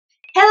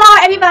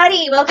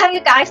everybody! Welcome you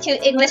guys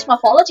to English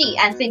Morphology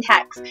and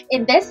Syntax.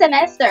 In this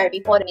semester,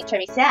 before the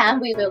midterm exam,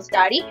 we will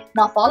study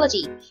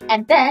morphology.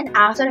 And then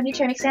after the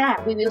midterm exam,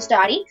 we will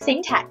study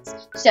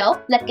syntax.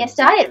 So let's get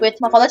started with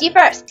morphology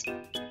first.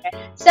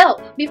 So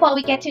before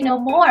we get to know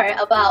more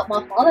about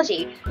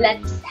morphology,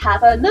 let's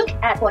have a look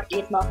at what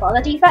is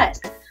morphology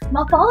first.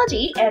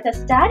 Morphology is the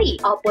study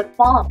of word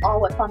form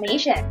or word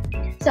formation.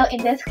 So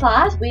in this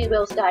class, we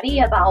will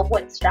study about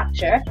word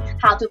structure,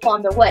 how to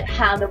form the word,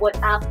 how the word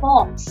are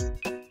formed.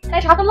 I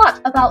talk a lot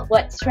about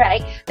words,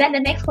 right? Then the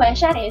next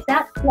question is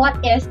that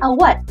what is a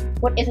word?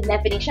 What is the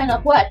definition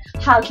of word?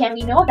 How can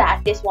we know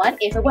that this one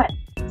is a word?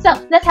 So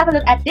let's have a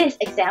look at this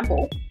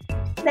example.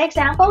 The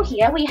example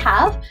here we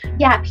have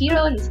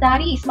Yapirun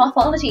studies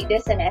morphology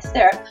this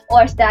semester,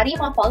 or study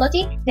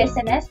morphology this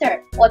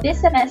semester, or this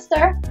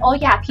semester, or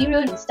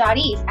Yapirun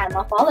studies and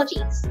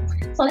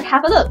morphologies. So let's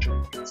have a look.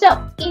 So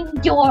in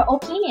your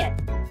opinion,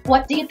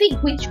 what do you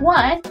think? Which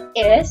one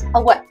is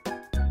a word?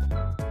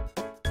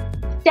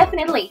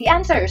 Definitely, the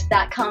answers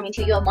that come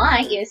into your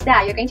mind is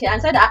that you're going to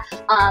answer that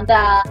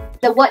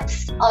the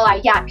words are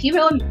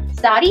Yapirun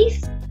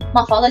studies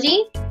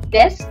morphology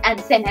this and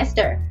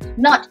semester.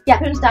 Not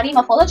Yapirun study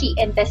morphology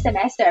in this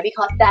semester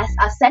because that's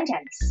a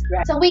sentence.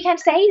 Right? So we can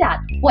say that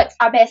words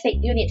are basic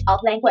units of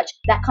language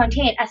that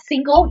contain a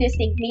single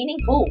distinct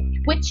meaningful,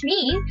 which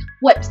means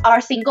words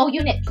are single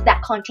units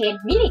that contain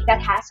meaning,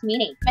 that has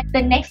meaning.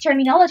 The next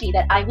terminology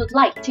that I would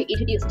like to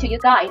introduce to you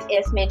guys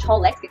is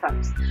mental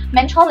lexicons.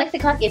 Mental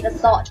lexicon is a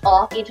sort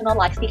of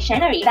internalized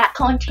dictionary that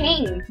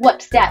contains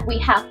words that we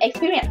have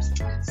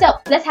experienced. So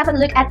let's have a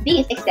look at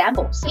these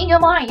examples. In your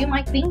mind, you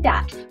might think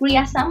that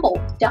reassemble,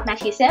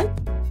 dogmatism,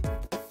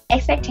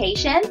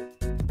 expectation,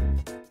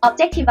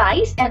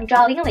 objectivize, and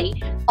drawingly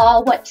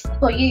are words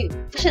for you.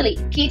 Actually,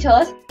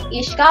 Kitos,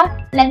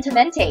 Ishka,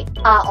 lentamente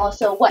are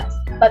also words,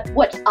 but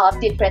words of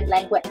different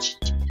language.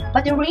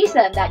 But the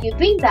reason that you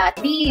think that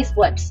these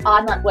words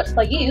are not words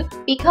for you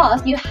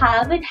because you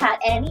haven't had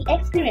any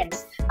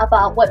experience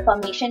about word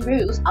formation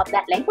rules of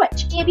that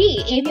language.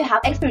 Maybe if you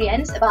have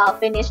experience about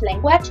Finnish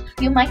language,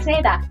 you might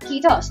say that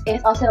Kitos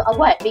is also a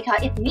word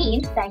because it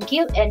means thank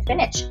you in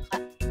Finnish.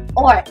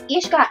 Or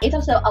Ishka is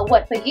also a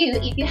word for you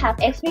if you have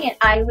experienced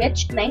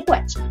Irish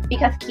language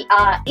because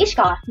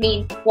Ishka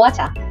means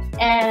water.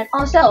 And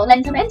also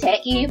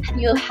lentamente, if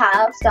you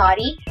have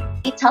studied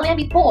Italian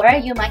before,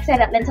 you might say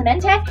that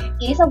lentamente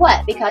is a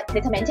word because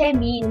lentamente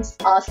means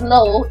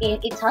slow in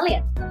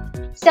Italian.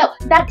 So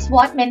that's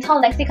what mental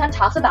lexicon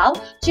talks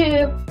about.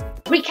 To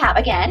recap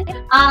again,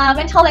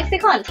 mental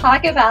lexicon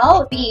talk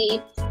about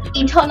the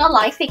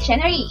internalized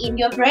dictionary in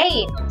your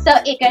brain. So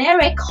it's gonna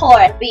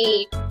record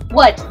the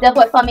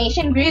word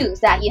formation rules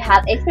that you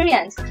have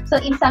experienced. So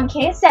in some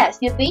cases,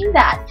 you think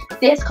that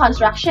this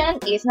construction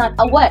is not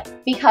a word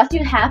because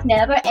you have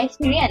never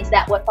experienced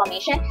that word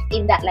formation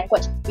in that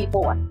language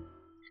before.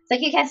 So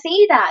you can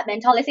see that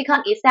mental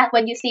lexicon is that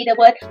when you see the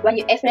word, when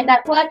you experience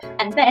that word,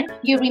 and then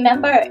you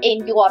remember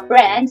in your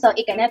brain, so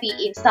it's gonna be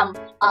in some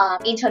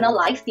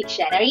internalized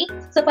dictionary.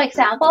 So for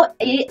example,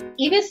 if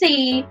you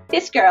see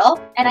this girl,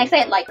 and I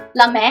said like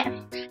la mère,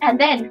 and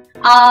then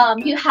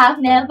you have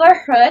never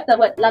heard the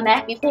word la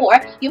mère before,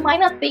 you might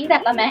not think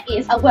that la mère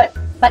is a word.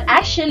 But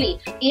actually,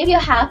 if you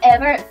have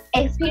ever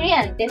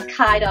experienced this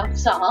kind of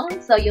song,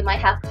 so you might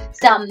have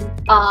some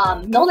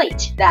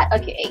knowledge that,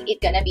 okay, it's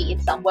gonna be in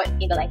some word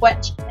in the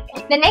language.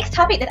 Okay. The next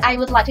topic that I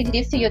would like to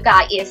introduce to you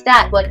guys is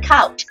that word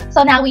count.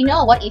 So now we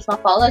know what is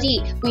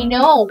morphology. We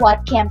know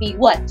what can be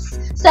words.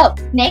 So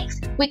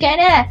next, we're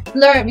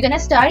gonna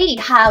study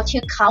how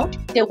to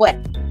count the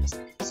words.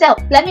 So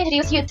let me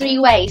introduce you 3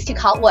 ways to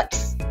count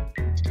words.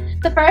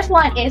 The first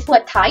one is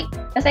word type,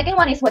 the second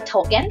one is word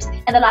tokens,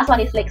 and the last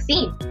one is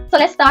lexeme. So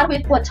let's start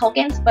with word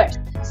tokens first.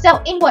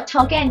 So in word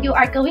token, you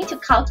are going to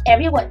count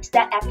every word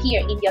that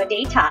appear in your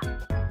data.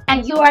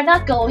 And you are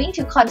not going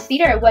to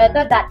consider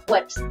whether that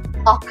word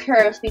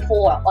occurs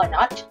before or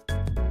not.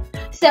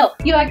 So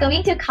you are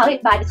going to count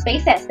it by the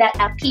spaces that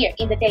appear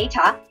in the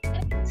data.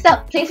 So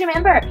please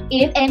remember,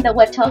 if in the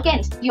word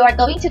tokens, you are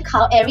going to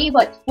count every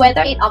word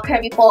whether it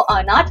occurred before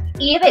or not.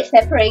 If it's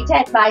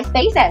separated by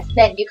spaces,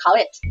 then you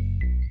count it.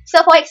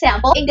 So for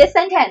example, in this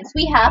sentence,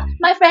 we have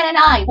my friend and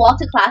I walk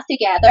to class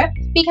together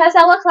because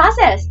our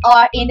classes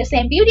are in the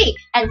same building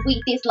and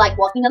we dislike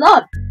walking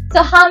alone.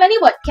 So how many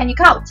words can you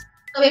count?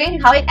 So we're going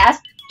to count it as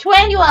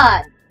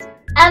 21.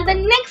 And the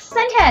next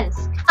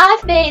sentence,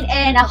 I've been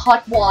in a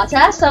hot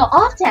water so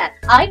often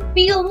I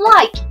feel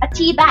like a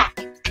tea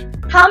bag.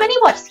 How many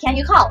words can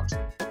you count?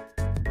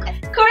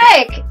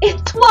 Correct,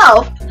 it's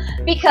 12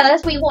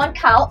 because we won't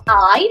count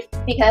I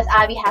because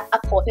we have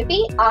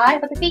apostrophe I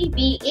apostrophe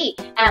be,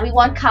 and we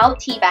won't count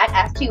tea bag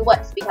as 2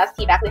 words because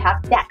tea bag we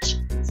have dash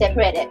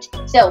separated.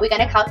 So we're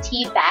gonna count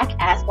tea bag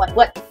as 1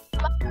 word.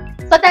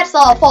 So that's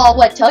all for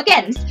word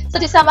tokens. So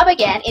to sum up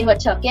again, in word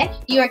token,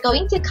 you are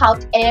going to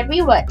count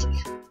every word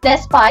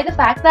despite the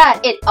fact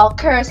that it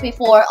occurs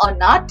before or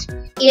not.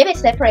 If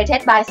it's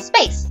separated by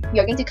space,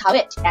 you're going to count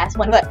it as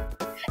 1 word.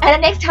 And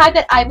the next type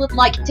that I would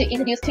like to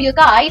introduce to you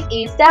guys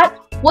is that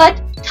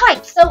word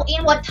type. So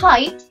in word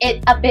type,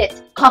 it's a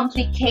bit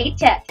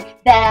complicated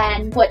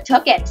than word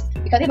tokens,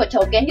 because in word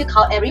token you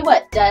count every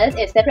word, just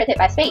it's separated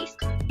by space.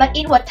 But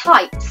in word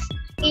types,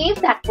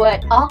 if that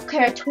word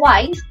occurs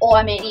twice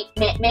or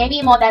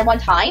maybe more than one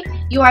time,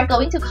 you are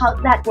going to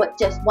count that word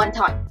just one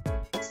time.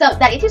 So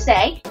that is to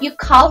say, you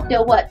count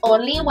the word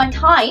only one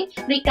time,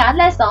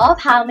 regardless of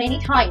how many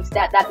times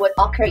that word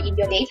occurs in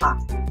your data.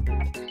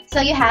 So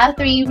you have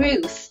 3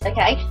 rules,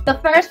 okay? The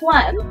first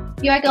one,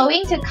 you are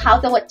going to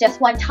count the word just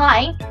one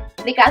time,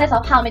 regardless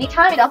of how many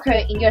times it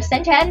occurs in your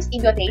sentence,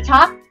 in your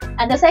data.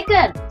 And the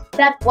second,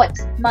 that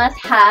words must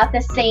have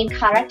the same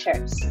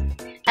characters.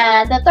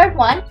 And the third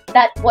one,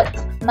 that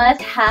words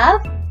must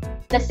have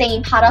the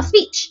same part of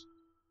speech.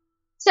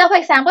 So for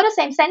example, the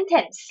same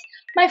sentence.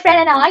 My friend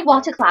and I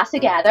walk to class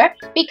together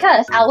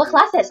because our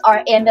classes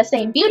are in the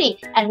same building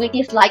and we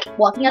dislike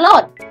walking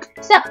alone.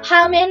 So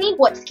how many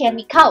words can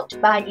we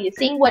count by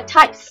using word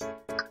types?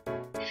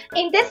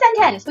 In this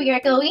sentence, we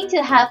are going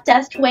to have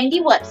just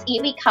 20 words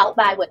if we count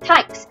by word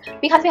types,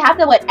 because we have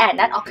the word and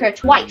that occurs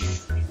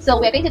twice. So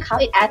we're going to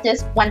count it as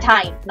just one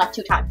time, not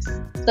 2 times.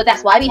 So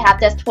that's why we have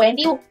just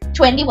 20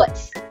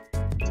 words.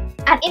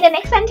 And in the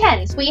next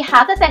sentence, we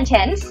have the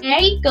sentence,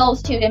 Mary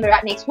goes to the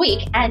Emirates next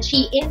week and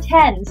she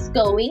intends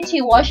going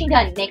to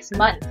Washington next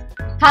month.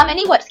 How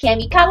many words can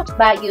we count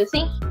by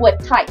using word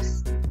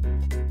types?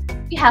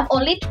 We have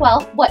only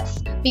 12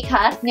 words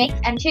because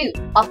next and to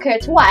occur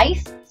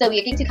twice, so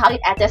we're going to count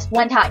it as just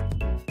one time.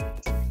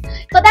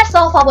 So that's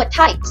all for word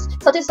types.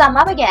 So to sum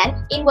up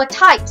again, in word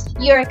types,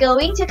 you're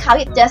going to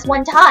count it just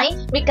one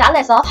time,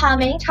 regardless of how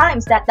many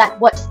times that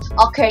word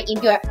occur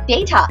in your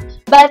data.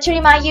 But to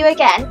remind you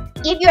again,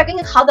 if you're going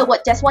to count the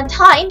word just one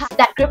time,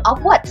 that group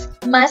of words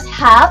must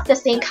have the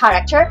same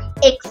character,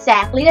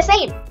 exactly the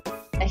same.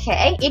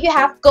 Okay, if you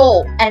have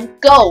go and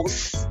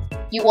goes,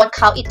 you won't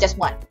count it just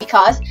one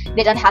because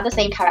they don't have the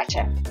same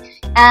character.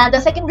 And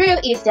the second rule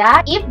is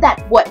that if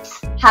that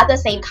words have the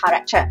same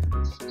character,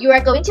 you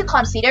are going to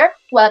consider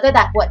whether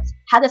that words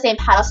have the same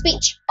part of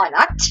speech or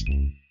not.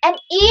 And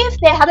if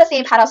they have the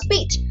same part of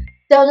speech,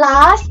 the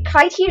last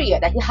criteria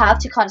that you have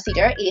to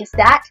consider is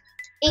that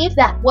if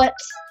that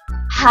words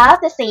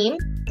have the same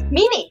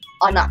meaning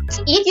or not.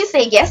 If you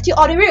say yes to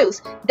all the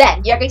rules,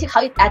 then you're going to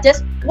count it as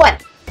just one.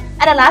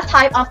 And the last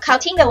type of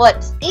counting the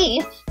words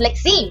is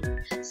lexeme.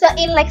 So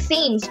in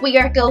lexemes, we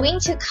are going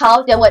to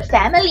count the word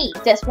family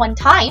just one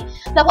time.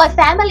 The word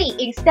family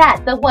is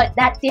that the word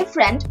that's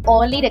different,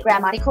 only the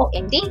grammatical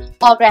ending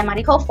or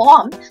grammatical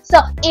form. So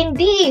in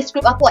this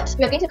group of words,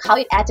 we're going to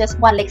count it as just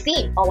one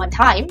lexeme or one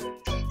time.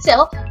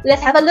 So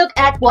let's have a look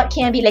at what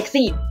can be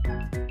lexeme.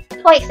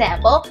 For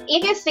example,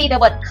 if you see the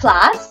word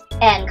class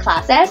and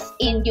classes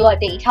in your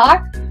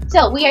data,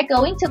 so we are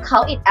going to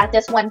count it as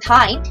just one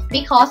time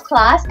because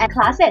class and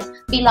classes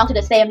belong to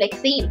the same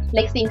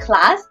lexeme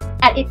class,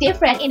 and it's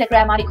different in the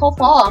grammatical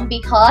form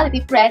because it's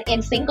different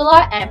in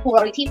singular and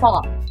plurality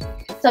form.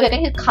 So we're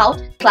going to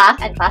count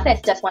class and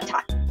classes just one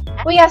time.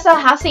 We also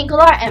have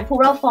singular and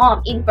plural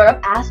form in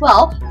verb as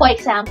well. For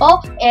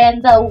example,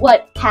 in the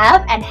word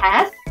have and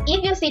has,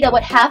 if you see the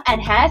word have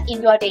and has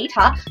in your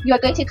data, you are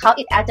going to count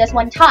it as just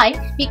one time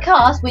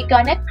because we're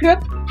gonna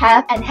group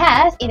have and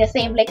has in the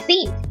same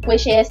lexeme,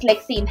 which is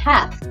lexeme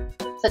have.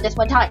 So just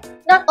one time.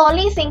 Not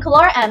only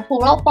singular and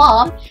plural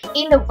form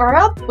in the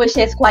verb, which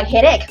is quite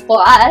headache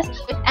for us,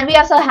 and we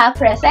also have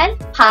present,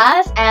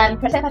 past, and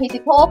present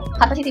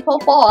participle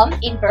form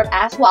in verb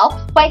as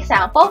well. For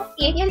example,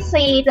 if you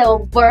see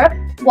the verb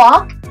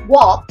walk,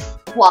 walks,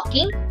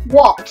 walking,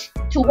 walked,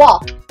 to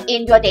walk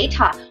in your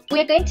data,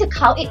 we're going to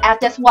count it as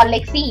just one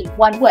lexeme,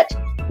 one word,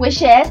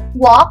 which is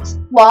walked,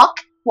 walk,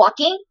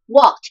 walking,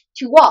 walked,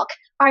 to walk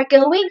are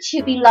going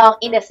to belong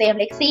in the same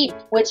lexeme,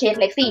 which is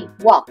lexeme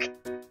walk.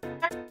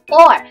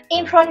 Or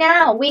in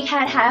pronoun, we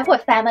can have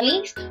word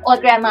families or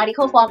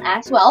grammatical form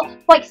as well.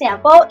 For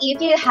example,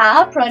 if you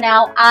have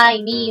pronoun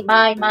I, me,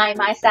 my,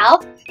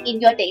 myself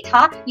in your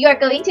data, you are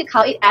going to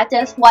count it as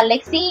just one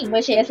lexeme,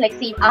 which is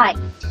lexeme I.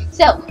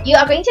 So you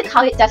are going to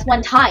count it just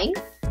one time.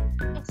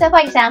 So for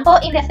example,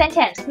 in the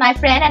sentence, my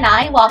friend and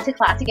I walk to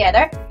class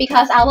together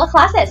because our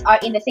classes are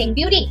in the same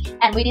building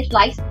and we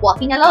dislike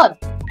walking alone.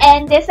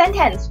 And this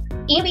sentence,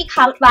 if we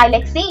count by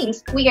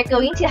lexemes, we are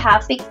going to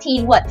have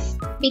 16 words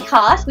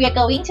because we are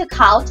going to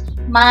count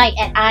my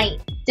and I,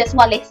 just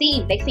one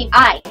lexeme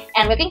I,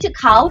 and we're going to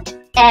count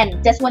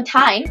and just one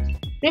time.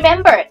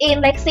 Remember,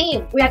 in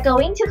lexeme, we are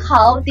going to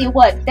count the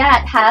words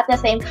that have the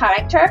same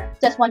character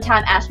just one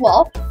time as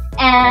well.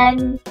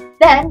 And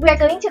then we are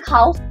going to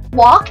count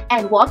walk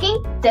and walking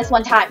just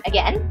one time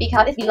again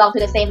because it belongs to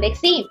the same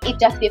lexeme. It's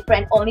just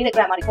different, only the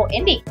grammatical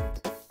ending.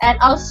 And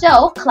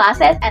also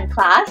classes and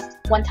class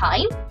one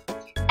time.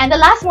 And the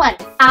last one,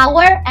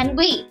 our and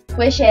we,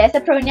 which is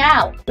a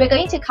pronoun. We're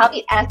going to count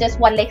it as just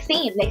one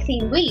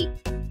lexeme we.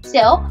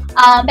 So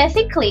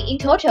basically, in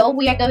total,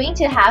 we are going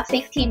to have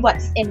 16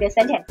 words in this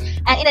sentence.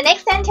 And in the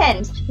next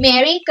sentence,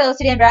 Mary goes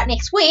to the Emirates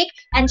next week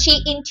and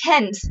she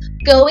intends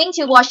going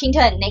to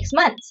Washington next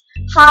month.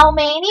 How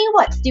many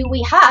words do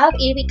we have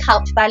if we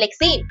count by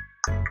lexeme?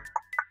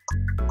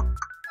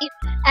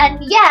 And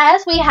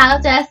yes, we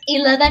have just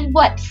 11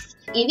 words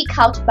if we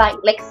count by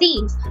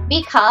lexemes,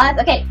 because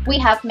okay, we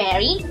have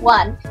marry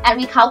one, and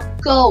we count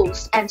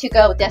goes and to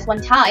go just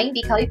one time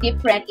because it's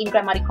different in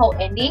grammatical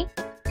ending.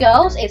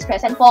 Goes is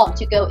present form,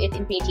 to go is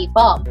infinitive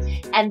form.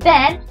 And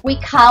then we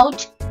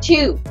count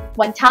two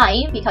one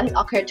time because it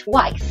occurred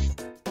twice.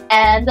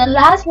 And the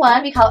last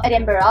one we count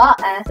Edinburgh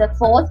as the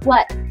fourth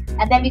word.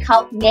 And then we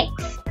count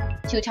next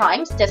two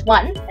times, just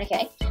one,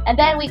 okay. And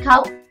then we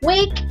count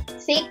week,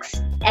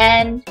 6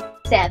 and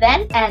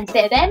 7 and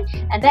 7.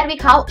 And then we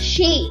count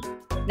she,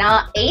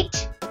 not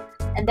 8.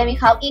 And then we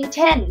count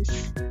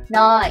intense,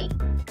 9.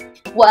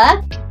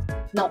 Work,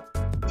 no,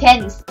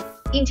 tense,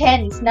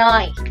 intense,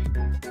 9.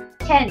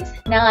 Tense,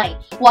 9.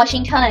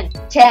 Washington,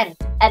 10.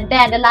 And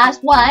then the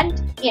last one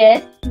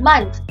is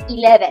month,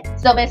 11.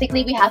 So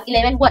basically we have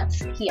 11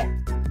 words here.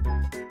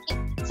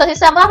 So to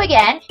sum up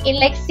again, in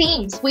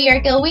lexemes, we are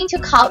going to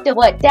count the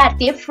word that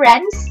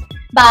difference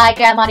by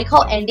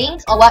grammatical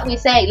endings, or what we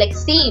say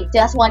lexeme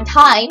just one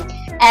time.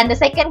 And the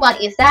second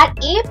one is that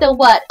if the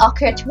word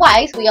occurs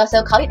twice, we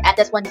also count it at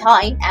just one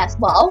time as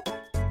well.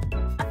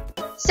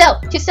 So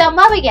to sum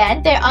up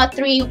again, there are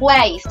 3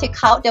 ways to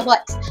count the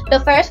words. The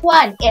first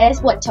one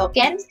is word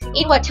tokens.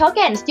 In word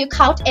tokens, you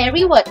count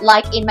every word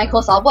like in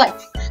Microsoft Word.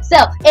 So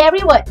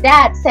every word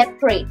that's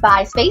separated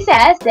by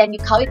spaces, then you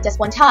count it just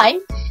one time,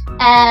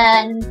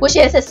 and which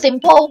is a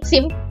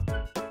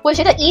which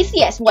is the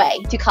easiest way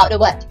to count the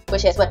word,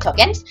 which is word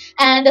tokens.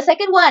 And the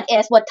second one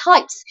is word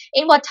types.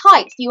 In word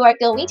types, you are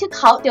going to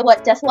count the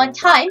word just one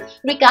time,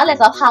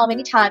 regardless of how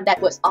many times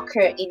that words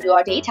occur in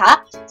your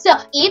data. So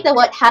if the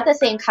word has the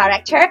same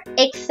character,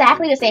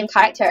 exactly the same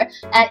character,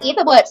 and if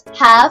the words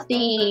have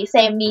the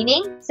same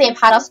meaning, same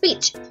part of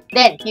speech,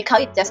 then you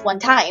count it just one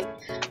time.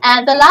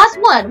 And the last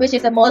one, which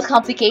is the most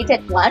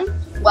complicated one,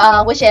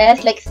 which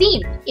is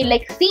lexeme. In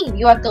lexeme,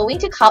 you are going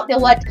to count the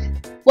word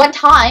one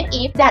time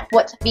if that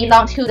word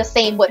belongs to the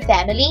same word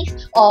family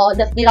or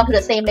belong to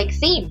the same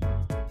lexeme.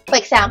 For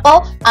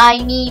example,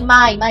 I, me,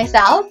 my,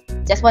 myself,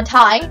 just one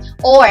time,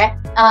 or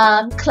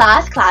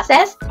class,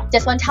 classes,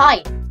 just one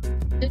time.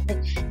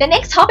 The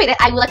next topic that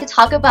I would like to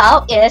talk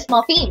about is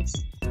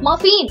morphemes.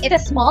 Morpheme is the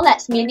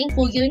smallest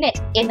meaningful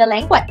unit in the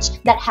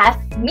language that has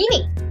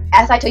meaning.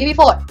 As I told you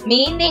before,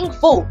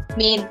 meaningful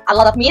means a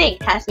lot of meaning,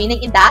 has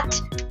meaning in that.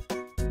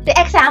 The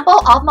example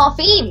of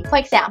morpheme, for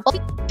example,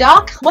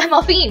 dog, one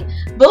morpheme,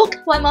 book,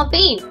 one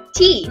morpheme,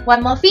 tea,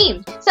 one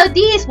morpheme. So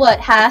this word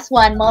has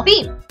one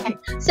morpheme.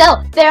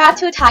 So there are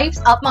 2 types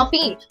of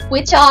morpheme,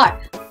 which are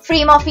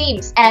free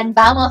morphemes and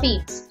bound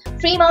morphemes.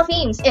 Free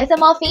morphemes is a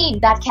morpheme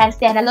that can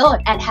stand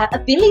alone and have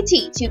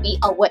ability to be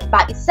a word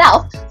by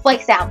itself. For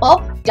example,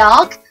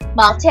 dog,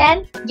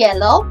 mountain,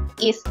 yellow,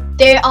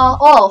 they are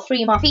all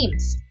free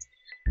morphemes.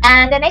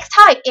 And the next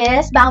type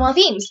is bound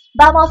morphemes.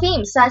 Bound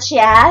morphemes such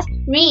as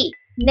re,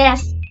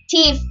 ness,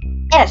 teeth,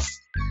 s.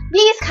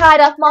 This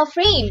kind of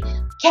morpheme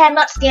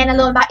cannot stand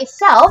alone by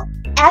itself.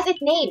 As its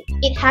name,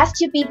 it has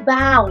to be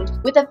bound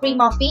with a free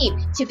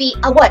morpheme to be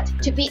a word,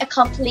 to be a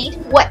complete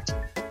word.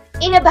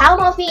 In a bound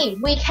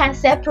morpheme, we can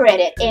separate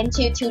it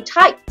into 2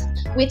 types,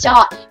 which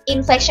are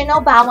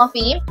inflectional bound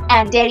morpheme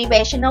and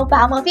derivational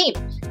bound morpheme.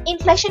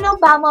 Inflectional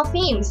bound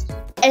morphemes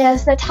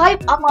is the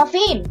type of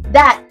morpheme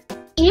that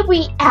if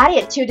we add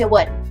it to the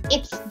word,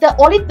 it's the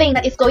only thing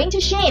that is going to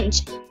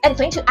change and it's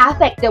going to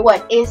affect the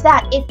word is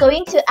that it's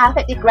going to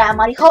affect the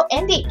grammatical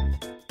ending.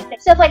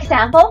 So for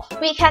example,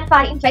 we can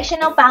find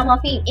inflectional bound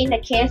morpheme in the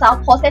case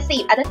of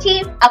possessive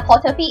adjective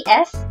apostrophe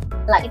s.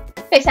 Like,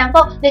 for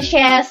example, the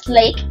chair's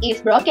leg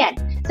is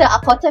broken. So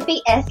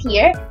apostrophe s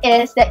here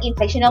is the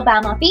inflectional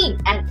bound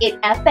morpheme and it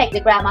affects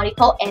the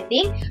grammatical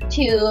ending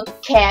to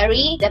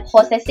carry the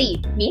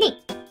possessive meaning.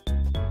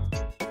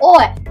 Or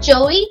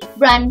Joey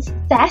runs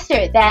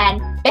faster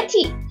than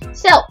Betty.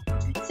 So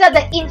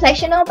the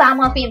inflectional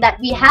bound morpheme that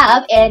we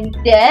have in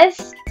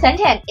this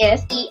sentence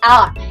is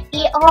ER.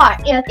 ER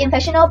is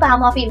inflectional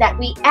bound morpheme that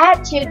we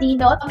add to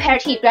denote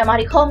comparative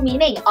grammatical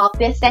meaning of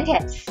this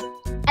sentence.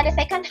 And the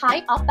second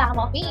type of bound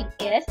morpheme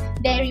is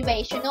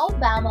derivational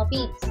bound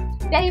morphemes.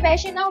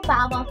 Derivational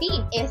bound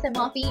morpheme is the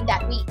morpheme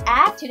that we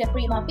add to the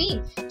free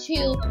morpheme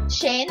to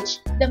change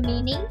the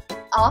meaning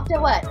of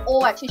the word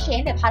or to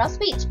change the part of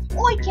speech,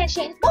 or it can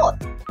change both.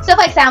 So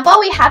for example,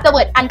 we have the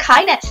word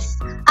unkindness.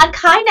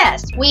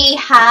 Unkindness, we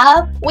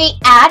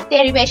add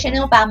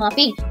derivational bound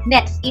morpheme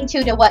ness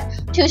into the word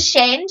to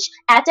change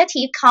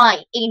adjective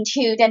kind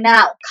into the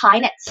noun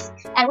kindness.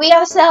 And we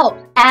also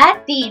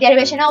add the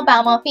derivational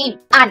bound morpheme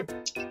un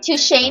to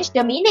change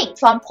the meaning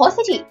from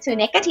positive to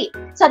negative.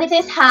 So this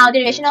is how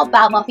derivational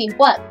bound morpheme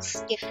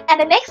works. And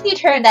the next new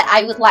term that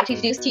I would like to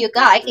introduce to you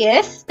guys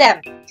is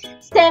stem.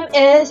 Stem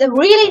is a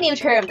really new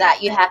term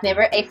that you have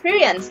never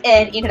experienced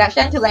in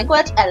Introduction to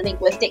Language and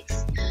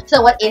Linguistics.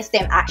 So what is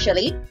stem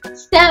actually?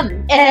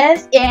 Stem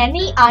is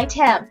any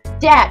item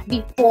that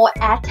before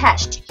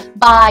attached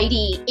by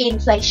the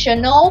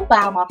inflectional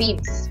bound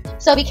morphemes.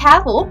 So be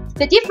careful.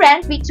 The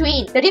difference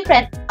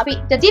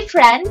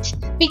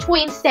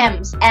between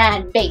stems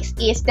and base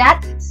is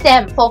that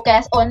stem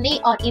focus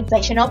only on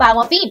inflectional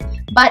vowel morpheme.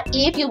 But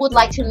if you would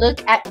like to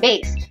look at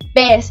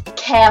base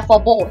care for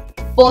both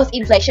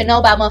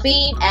inflectional vowel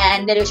morpheme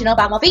and dilutional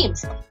vowel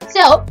morphemes.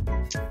 So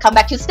come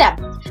back to stem.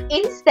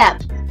 In stem,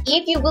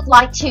 if you would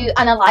like to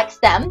analyze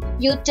stem,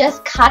 you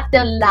just cut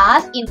the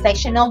last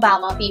inflectional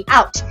vowel morpheme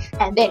out,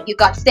 and then you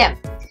got stem.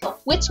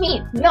 Which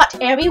means not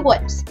every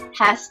word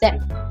has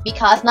stem,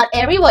 because not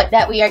every word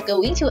that we are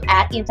going to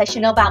add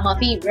inflectional vowel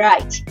morpheme,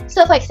 right?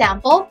 So for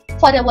example,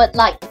 for the word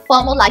like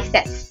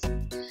formalizes.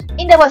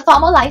 In the word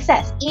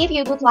formalizes, if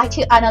you would like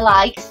to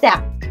analyze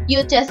stem,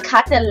 you just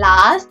cut the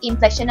last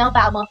inflectional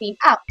vowel morpheme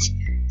out.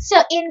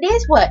 So in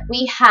this word,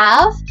 we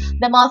have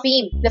the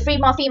morpheme, the free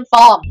morpheme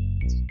form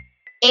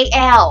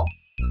AL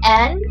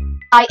and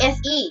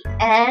ISE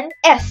and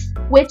S,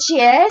 which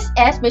is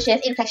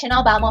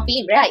inflectional vowel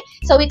morpheme, right?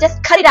 So we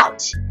just cut it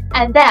out,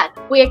 and then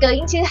we are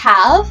going to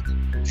have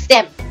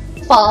stem,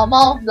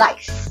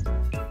 formalize.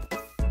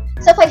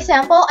 So for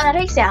example, another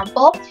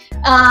example,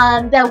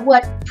 the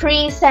word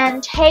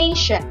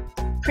presentation.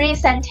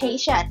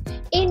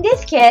 In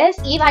this case,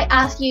 if I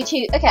ask you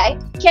to, okay,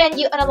 can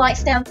you analyze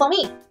stem for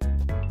me?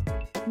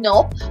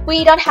 Nope,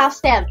 we don't have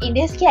stem in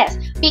this case,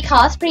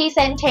 because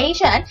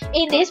presentation,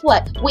 in this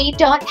word, we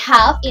don't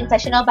have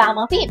inflectional vowel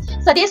morpheme.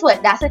 So this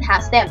word doesn't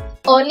have stem,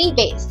 only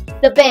base.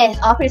 The base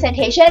of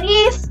presentation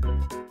is,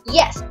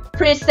 yes,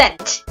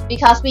 present,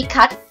 because we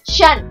cut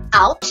shan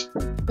out,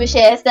 which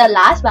is the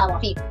last vowel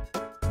morpheme.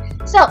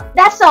 So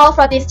that's all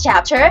for this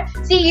chapter.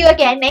 See you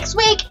again next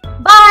week.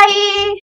 Bye!